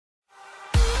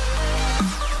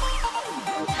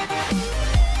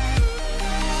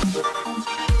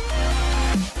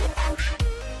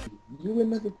You would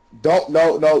never. Don't.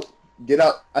 No. Get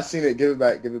out. I seen it. Give it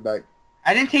back. Give it back.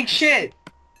 I didn't take shit.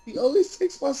 He always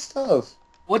takes my stuff.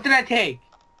 What did I take?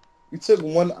 You took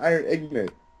one iron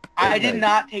ignite. I did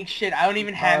not take shit. I don't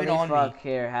even have it on me.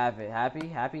 Here, have it.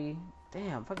 Happy.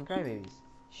 Damn, fucking crybabies.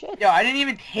 Shit. Yo, I didn't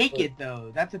even take it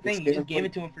though. That's the thing. You just gave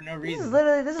it to him for no reason.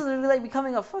 This is literally like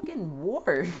becoming a fucking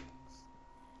war.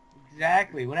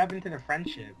 Exactly. What happened to the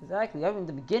friendship? Exactly. I mean,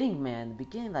 the beginning, man. The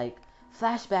beginning, like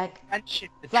flashback. Friendship,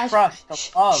 the trust,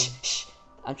 the love. Shh.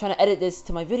 I'm trying to edit this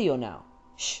to my video now.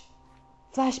 Shh.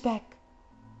 Flashback.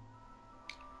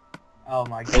 Oh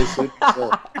my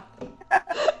god.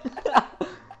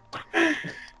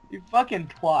 You fucking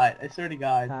twat. I swear to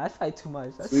God. Nah, that's probably too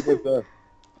much. Sleep with that.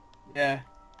 Yeah.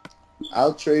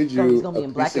 I'll trade you. It's gonna be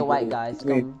in black and white, guys. It's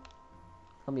gonna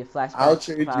be a flashback. I'll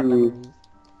trade you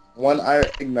one iron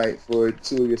ignite for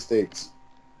 2 of your steaks.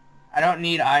 I don't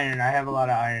need iron. I have a lot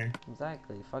of iron.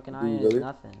 Exactly. Fucking iron is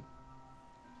nothing.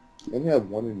 You only have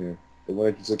one in there. The one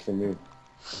that you took from me.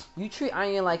 You treat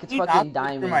iron like it's fucking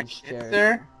diamonds,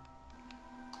 sir.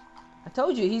 I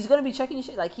told you he's gonna be checking your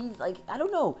shit. Like he's like I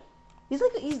don't know. He's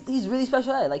like he's really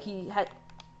special at it. Like he had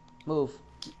move.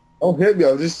 Oh, hit me!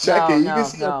 I'm just checking. No, you can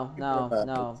see no.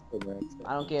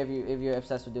 I don't care if you're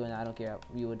obsessed with doing that. I don't care.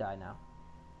 You would die now.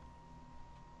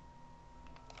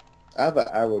 I have an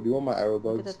arrow. Do you want my arrow,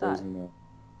 bug? Look at the thought.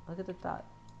 Look at the thought.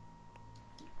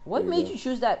 What made you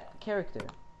choose that character?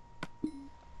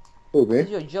 Who, me?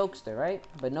 You're a jokester, right?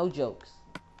 But no jokes.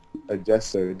 A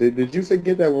jester. Did you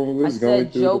forget that when we was going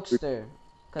through jokester?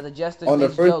 Because a jester on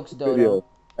makes the first jokes, video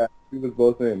that we was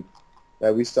both in,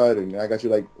 that we started, and I got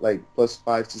you like plus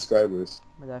 5 subscribers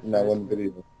in that one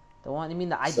video. The one you mean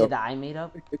that I made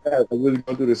up? I was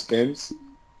going through the skins,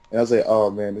 and I was like, oh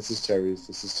man, this is cherries.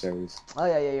 This is cherries. Oh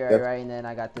yeah, you're right. And then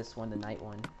I got this one, the night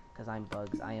one, because I'm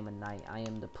Bugs. I am a knight. I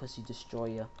am the pussy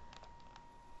destroyer.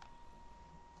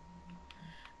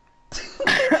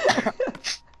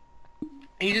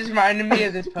 You just reminded me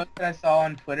of this post that I saw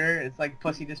on Twitter. It's like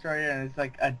Pussy Destroyer, and it's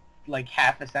like a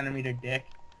half a centimeter dick.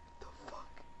 The fuck?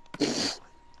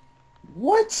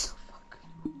 What? The fuck?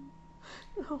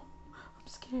 No, I'm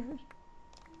scared.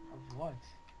 Of what?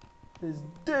 His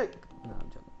dick. No,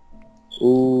 I'm joking.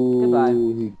 Ooh. Goodbye.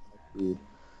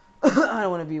 I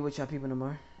don't want to be with y'all people no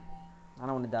more. I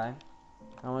don't want to die.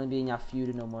 I don't want to be in y'all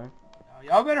feud no more.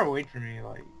 Y'all better wait for me,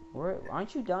 like.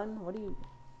 Aren't you done? What are you?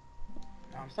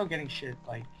 No, I'm still getting shit,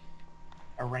 like,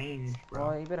 arranged, bro.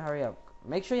 Well, you better hurry up.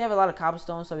 Make sure you have a lot of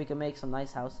cobblestone so we can make some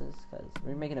nice houses, because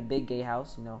we're making a big gay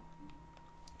house, you know.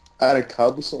 Out of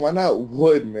cobblestone? Why not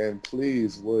wood, man?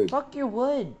 Please, wood. Fuck your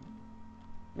wood.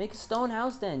 Make a stone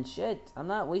house then. Shit. I'm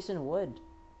not wasting wood.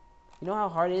 You know how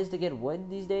hard it is to get wood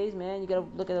these days, man? You gotta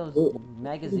look at those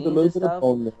magazines and stuff.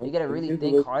 You gotta really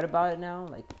think hard about it now.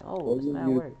 Like, oh, it's mad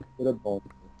work.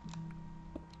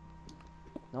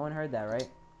 No one heard that, right?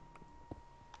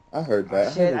 I heard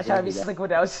that. Shit, I tried to be slick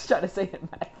with it. I was just trying to say it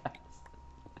mad fast.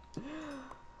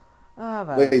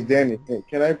 Oh, wait, Danny,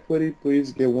 can I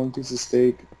please get 1 piece of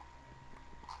steak?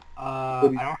 I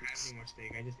don't have any more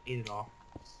steak. I just ate it all.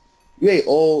 You ate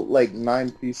all, like,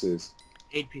 9 pieces.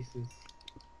 8 pieces.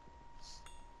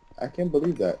 I can't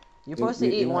believe that. You're supposed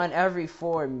to eat one every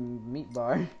 4 meat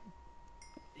bar.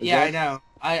 Yeah, I know.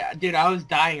 Dude, I was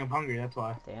dying of hunger, that's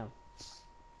why. Damn.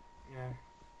 Yeah.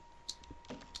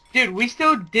 Dude, we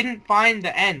still didn't find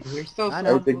the end. We're still I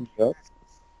was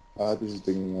just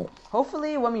digging up.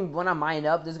 Hopefully, when I mine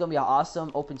up, there's gonna be an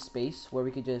awesome open space where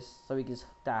we could just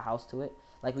tie a house to it,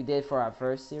 like we did for our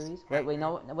first series. Wait,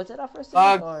 no, was it our first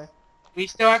series? Or? We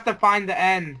still have to find the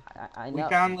end. I know. We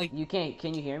found like. You can't.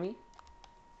 Can you hear me?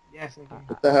 Yes, I can.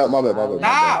 What the hell? My bad.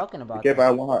 Talking about. Okay, but I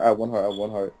have 1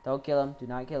 heart. Don't kill him. Do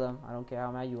not kill him. I don't care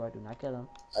how mad you are. Do not kill him.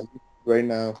 Right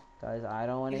now. Guys, I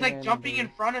don't want to. He's like jumping in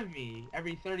front of me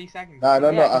every 30 seconds.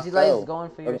 No, yeah, he likes going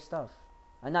for your stuff.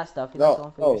 Not stuff. He's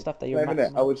going for your stuff that you're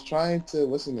not. I was trying to.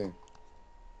 What's his name?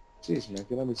 Jeez, man,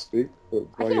 can I let me speak?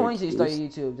 I can't wait till you start your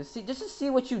YouTube. Just to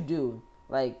see what you do.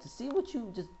 Like, to see what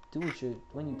you just do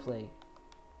when you play.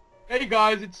 Hey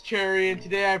guys, it's Cherry, and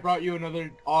today I brought you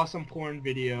another awesome porn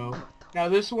video. Now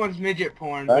this one's midget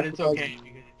porn, but it's okay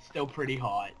because it's still pretty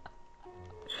hot.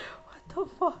 What the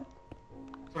fuck?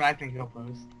 That's what I think he'll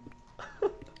post.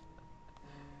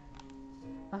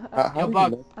 Yo,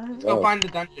 Bugs, let's go find the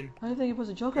dungeon. I didn't think you were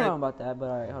supposed to joke around about that, but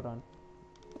alright, hold on.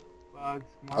 Bugs,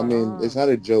 I mean, it's not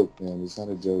a joke, man. It's not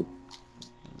a joke.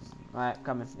 Alright,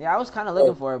 coming. Yeah, I was kind of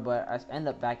looking for it, but I end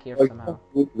up back here somehow.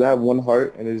 I have 1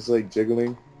 heart, and it's like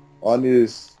jiggling. All I need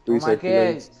is 3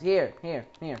 seconds. Here.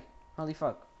 Holy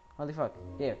fuck.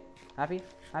 Here. Happy?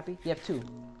 You have 2.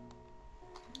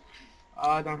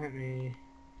 Don't hit me.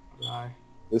 I'll die.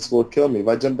 This will kill me. If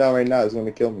I jump down right now, it's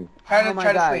gonna kill me. Try Oh to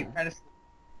sleep. Try to sleep.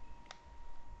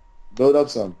 Build up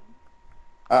some.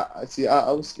 I see.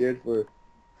 I was scared for,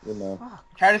 you know. Fuck.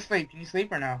 Try to sleep. Can you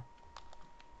sleep or no?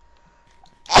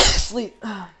 Sleep.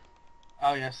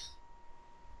 Oh yes.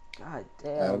 God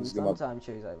Yeah, damn. Sometimes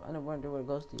Cherry's like, I wonder what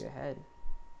goes to your head.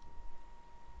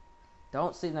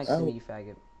 Don't sleep next to me, you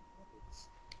faggot.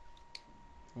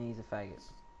 And he's a faggot.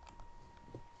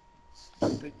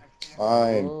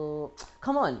 Fine. Oh,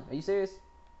 come on. Are you serious?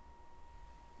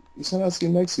 You said I'll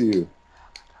sleep next to you.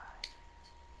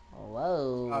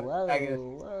 Whoa,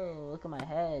 whoa. Look at my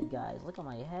head, guys. Look at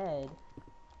my head.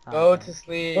 Go to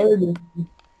sleep.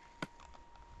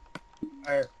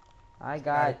 Alright. I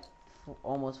got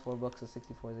almost 4 books of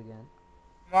 64s again.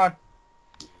 Come on.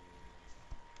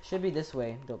 Should be this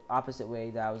way, the opposite way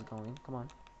that I was going. Come on.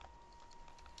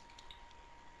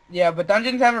 Yeah, but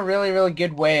dungeons have a really, really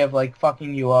good way of, like,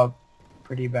 fucking you up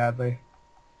pretty badly.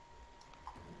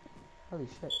 Holy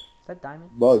shit. Is that diamond?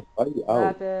 Bug, why are you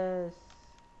out? Lapis.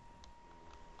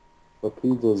 But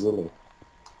please, Zilla.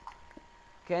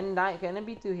 Can it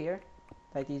be through here?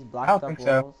 Like these I blocked don't up think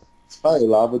so. walls? It's probably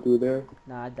lava through there.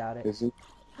 Nah, I doubt it. Is it?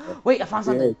 Wait, I found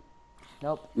something. Yeah.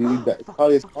 Nope. It's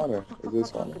probably a spawner. Is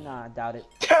it a spawner? Nah, I doubt it.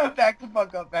 Back the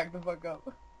fuck up. Back the fuck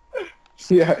up.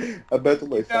 Yeah, I bet them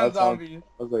like Sounds 5 times. zombies.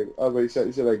 I was like,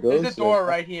 should I go? There's a door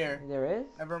right here. There is?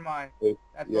 Never mind. Wait,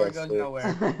 That door yes, goes wait. nowhere.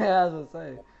 I was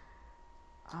gonna say.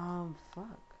 Fuck.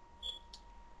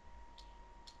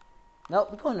 Nope,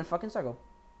 we're going in a fucking circle.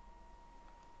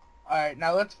 Alright,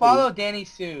 now let's follow Danny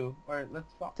Sue. Or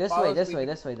let's This follow way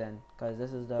then. Because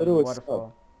this is the How do it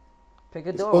waterfall. Pick a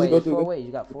It's doorway. supposed to go There's through 4 this- ways.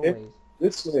 You got 4 okay. ways.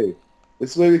 This way.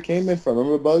 This way we came in from.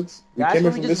 Remember, Bugs? We That's came what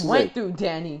in we from just this went way. through,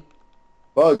 Danny.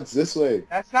 Bugs, this way.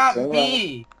 That's not Turn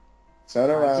me. Turn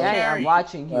around. Danny, I'm Cherry.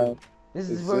 watching you. This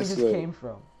is It's where we this just way. came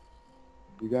from.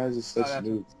 You guys are such that's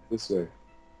noobs. This way.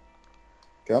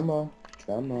 Come on.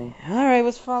 Come on. Alright,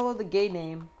 let's follow the gay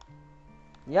name.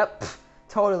 Yep,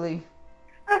 totally.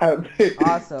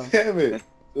 Awesome. Damn it.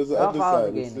 There's the Don't other follow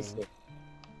side. the It's game this name. way.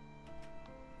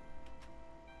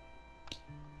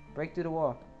 Break through the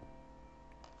wall.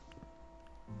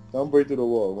 Don't break through the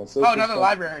wall. When Oh, another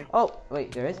library. Oh,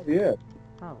 wait, there is? Yeah.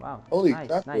 Oh, wow. Holy nice,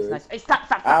 crap, nice, there nice. is. Hey, stop.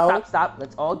 Ow.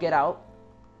 Let's all get out.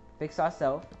 Fix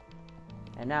ourselves.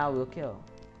 And now we'll kill.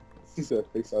 He said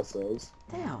fix ourselves.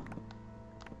 Damn.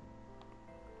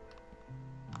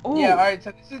 Ooh. Yeah, alright,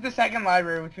 so this is the second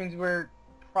library, which means we're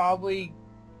probably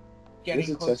getting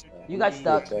There's a closer. chest. You got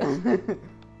stuck.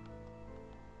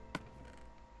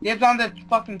 Dibs on the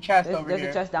fucking chest over There's here.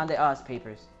 a chest down there. Oh, it's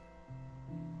papers.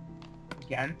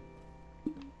 Again?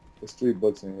 There's 3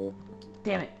 books in here.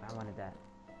 Damn it. I wanted that.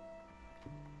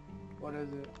 What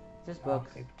is it? Just Oh,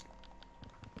 books. okay.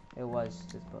 It was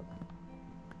just book.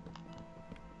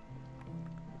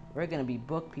 We're gonna be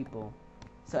book people.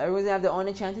 So everyone's gonna have their own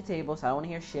enchanted table, so I don't wanna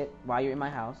hear shit while you're in my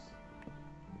house.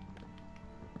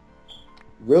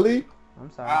 Really? I'm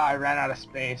sorry. Ah, I ran out of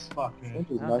space. Fuck me.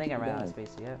 I don't think I ran out of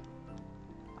space yet.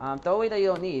 Throw away that you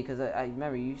don't need, because I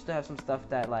remember you still have some stuff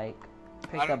that like I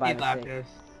picked up don't by need mistake. lapis.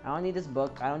 I don't need this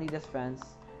book. I don't need this fence.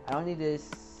 I don't need this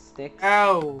stick.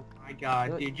 Oh my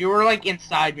god, dude. You were like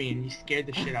inside me and you scared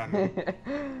the shit out of me.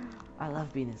 I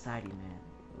love being inside you,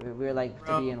 man. We're like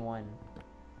Bro. 3 in 1.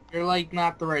 You're like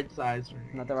not the right size for me.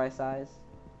 Not the right size.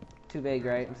 Too big,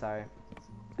 right? I'm sorry.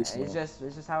 Too small. It's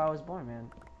just how I was born, man.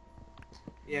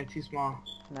 Yeah, too small.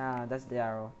 Nah, that's the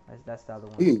arrow. That's the other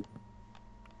one. Hey.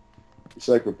 You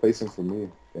should like replace him for me,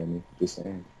 Danny. Just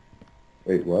saying.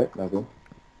 Wait, what? Nothing.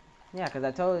 Yeah, because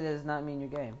I told you that does not mean you're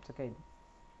gay. It's okay.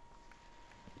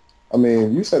 I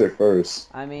mean, you said it first.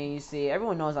 I mean, you see,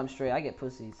 everyone knows I'm straight. I get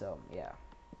pussy, so yeah.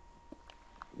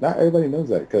 Not everybody knows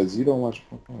that because you don't watch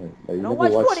porn. Like, I don't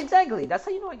watch porn exactly. That's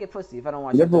how you know I get pussy if I don't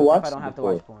watch. You never if watched I don't it have to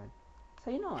before. watch porn. That's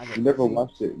how you know I get You never pussy.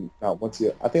 watched it. Not once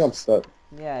yet. I think I'm stuck.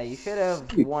 Yeah, you should have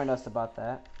warned us about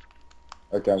that.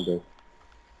 Okay, I'm good.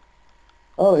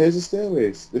 Oh, here's the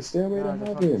stairways. The stairway No, to the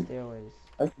fucking heaven. stairways.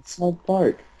 At South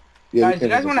Park. Yeah, Guys, you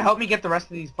guys want to help me get the rest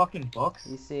of these fucking books?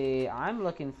 You see, I'm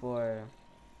looking for.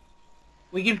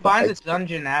 We can find the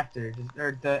dungeon after,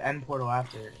 or the end portal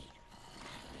after.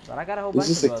 But I got a whole This bunch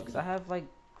is of a- books. I have like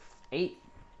 8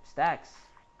 stacks.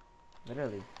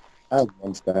 Literally. I have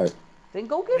 1 stack. Then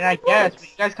go I get mean, I my guess, books.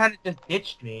 but you guys kind of just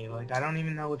ditched me. Like, I don't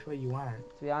even know which way you went.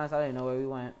 To be honest, I didn't know where we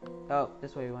went. Oh,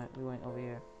 this way we went. We went over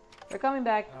here. We're coming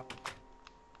back. Oh.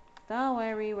 Don't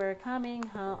worry, we're coming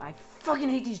home. I fucking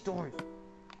hate these doors.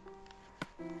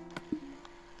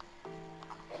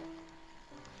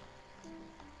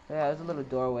 Yeah, there's a little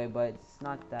doorway, but it's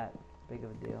not that big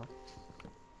of a deal.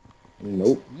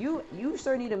 Nope. You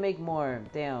sir need to make more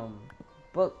damn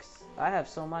books. I have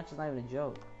so much, it's not even a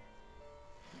joke.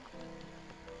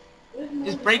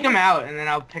 Just break them out and then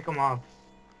I'll pick them up.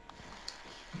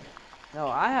 No,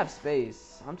 I have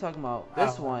space. I'm talking about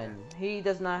this Oh, one. okay. He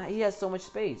does not. He has so much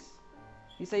space.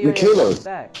 You say you already have one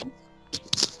stack.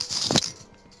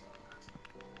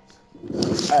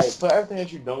 Alright, put everything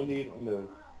that you don't need on the...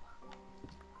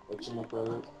 What you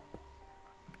call it?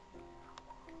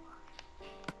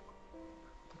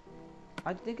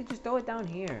 I think you just throw it down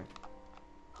here.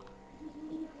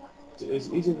 It's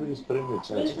easy to just put it in the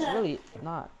chest. It's really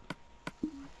not.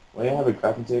 When you have a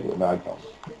crafting table? No, I don't.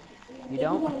 You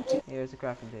don't? Here's a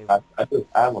crafting table. I do.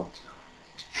 I have one.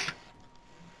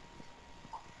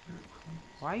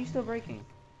 Why are you still breaking?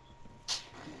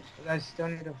 I still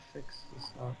need to fix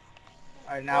this up.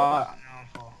 Alright, now I'm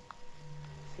full.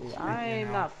 See,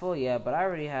 I'm not full yet, but I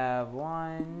already have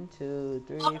 1, 2,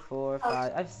 3, 4,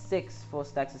 5. I have 6 full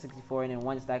stacks of 64 and then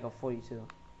 1 stack of 42.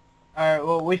 Alright,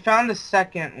 well, we found the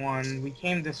second one. We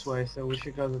came this way, so we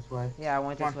should go this way. Yeah, I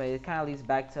went this way. It kind of leads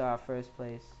back to our first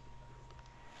place.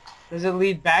 Does it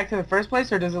lead back to the first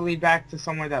place, or does it lead back to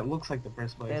somewhere that looks like the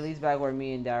first place? It leads back where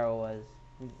me and Daryl was.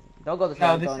 Don't go this way.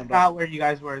 No, this is not where you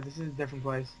guys were. This is a different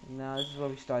place. No, this is where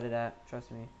we started at.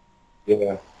 Trust me. Yeah,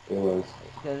 it was.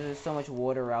 Because there's so much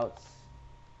water routes.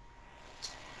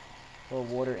 Or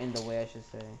water in the way, I should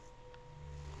say.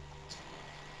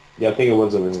 Yeah, I think it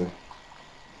was over there.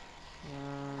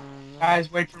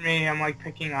 Guys, wait for me. I'm like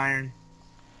picking iron.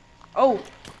 Oh!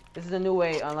 This is a new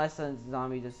way, unless a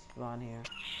zombie just spawned here.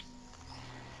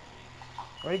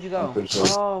 Where did you go? Sure.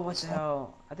 Oh, what the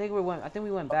hell? I think we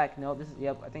went back. No, this is,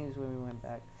 yep, I think this is where we went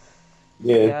back.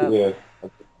 Yeah, Yep.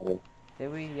 yeah.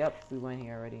 Did we? Yep, we went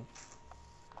here already.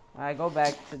 Alright, go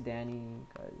back to Danny,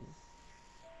 because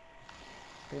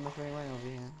pretty much where we went over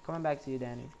here. Coming back to you,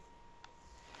 Danny.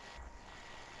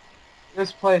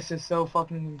 This place is so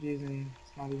fucking confusing.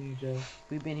 It's not even a joke.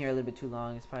 We've been here a little bit too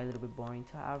long. It's probably a little bit boring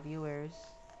to our viewers.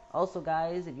 Also,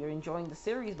 guys, if you're enjoying the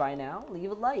series by now,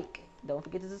 leave a like. Don't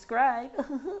forget to subscribe.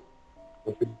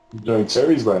 If you're enjoying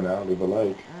cherries by now, leave a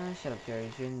like. Shut up,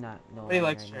 cherries. You're not. No. Nobody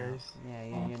likes right cherries. Now.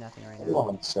 Yeah, you're nothing right I now.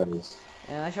 want cherries.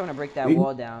 Unless you want to break that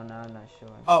wall down, no, I'm not sure.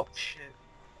 Oh shit.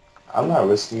 I'm not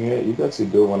risking it. You guys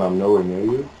should do it when I'm nowhere near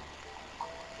you.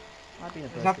 Might be in a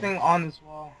There's person. nothing on this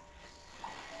wall.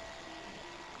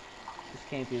 Just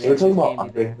can't be So there. we're talking Just about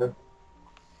can't be armpit there. hair.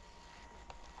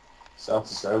 South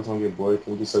subscribers don't get bored.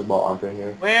 Can we just talk about armpit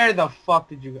hair? Where the fuck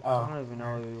did you go? I Oh. don't even know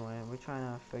where we went. We're trying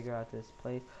to figure out this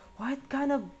place. What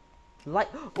kind of light?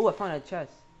 Oh, I found a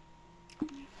chest.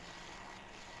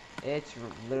 It's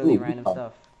literally random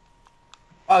stuff.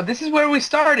 Oh, this is where we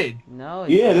started. No,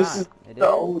 it's Yeah, not. this is It the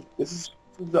old. This is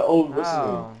the old listening.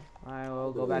 Oh. Alright,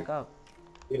 we'll go back up.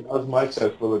 Yeah, that was my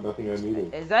chest full of nothing I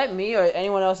needed. Is that me or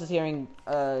anyone else is hearing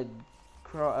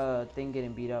thing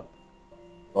getting beat up?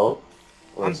 Oh?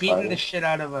 Or I'm a beating spider. the shit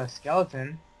out of a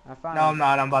skeleton. I found No, I'm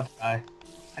not. I'm about to die.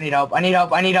 I need help. I need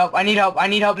help. I need help. I need help. I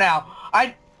need help now.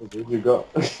 Where'd you go?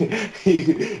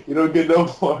 You don't get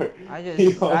no more. I just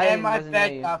You I And my wasn't bed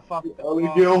ready. got fucked You up. only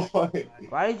get one.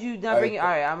 Why did you not bring it?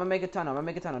 Alright, I'm gonna make a tunnel.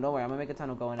 Don't worry, I'm gonna make a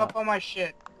tunnel going Pick up up. all my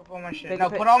shit. Pick up all my shit. Pick- No,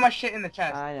 pick- put all my shit in the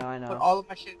chest. I know. Put all of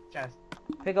my shit in the chest.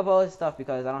 Pick up all this stuff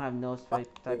because I don't have no type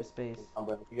of space. I'm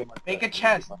gonna get my Make a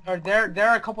chest. Or there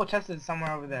are a couple chests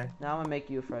somewhere over there. Now I'm gonna make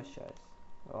you a fresh chest.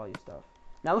 All your stuff.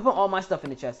 Now I'm gonna put all my stuff in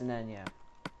the chest and then yeah.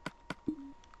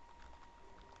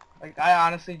 Like I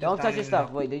honestly just Don't touch don't your even stuff.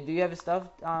 know. Wait, do you have your stuff,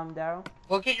 Daryl?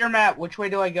 Look at your map. Which way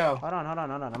do I go? Hold on. I'm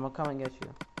gonna come and get you.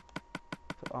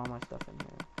 Put all my stuff in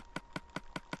here.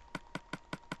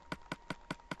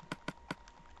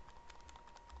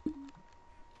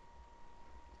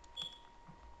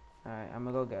 Alright, I'm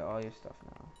gonna go get all your stuff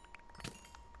now.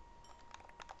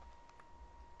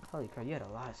 Holy crap, you had a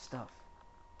lot of stuff.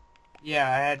 Yeah,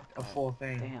 I had a full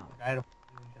thing. Damn. I had a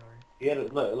full inventory. Yeah,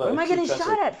 look, Where am I two getting chests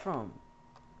shot right- at from?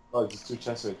 Look, there's 2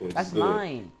 chests right there. That's Just do it.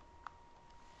 mine.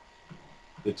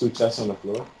 The 2 chests on the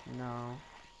floor? No.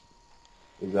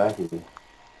 Exactly.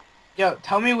 Yo,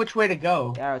 tell me which way to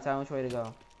go. Daryl, tell me which way to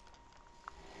go.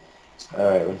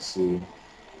 Alright, let's see.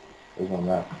 Where's my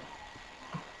map?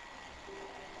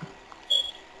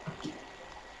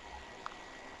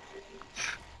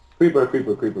 Creeper.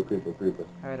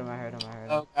 I heard him.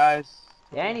 Oh, guys.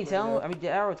 Danny,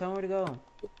 Daryl, tell me where to go.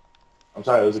 I'm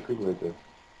sorry, there's a creeper right there.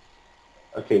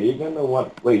 Okay, you're gonna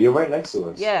want... Wait, you're right next to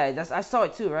us. Yeah, I saw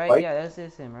it too, right? Right? Yeah,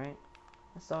 that's him, right?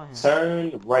 I saw him.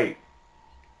 Turn right.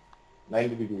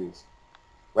 90 degrees.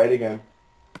 Right again.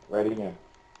 90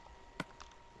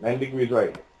 degrees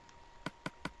right.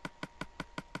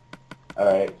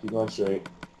 Alright, keep going straight.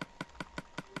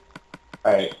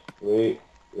 Alright, wait.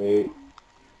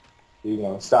 Keep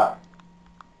going. Stop.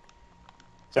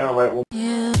 Sound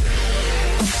like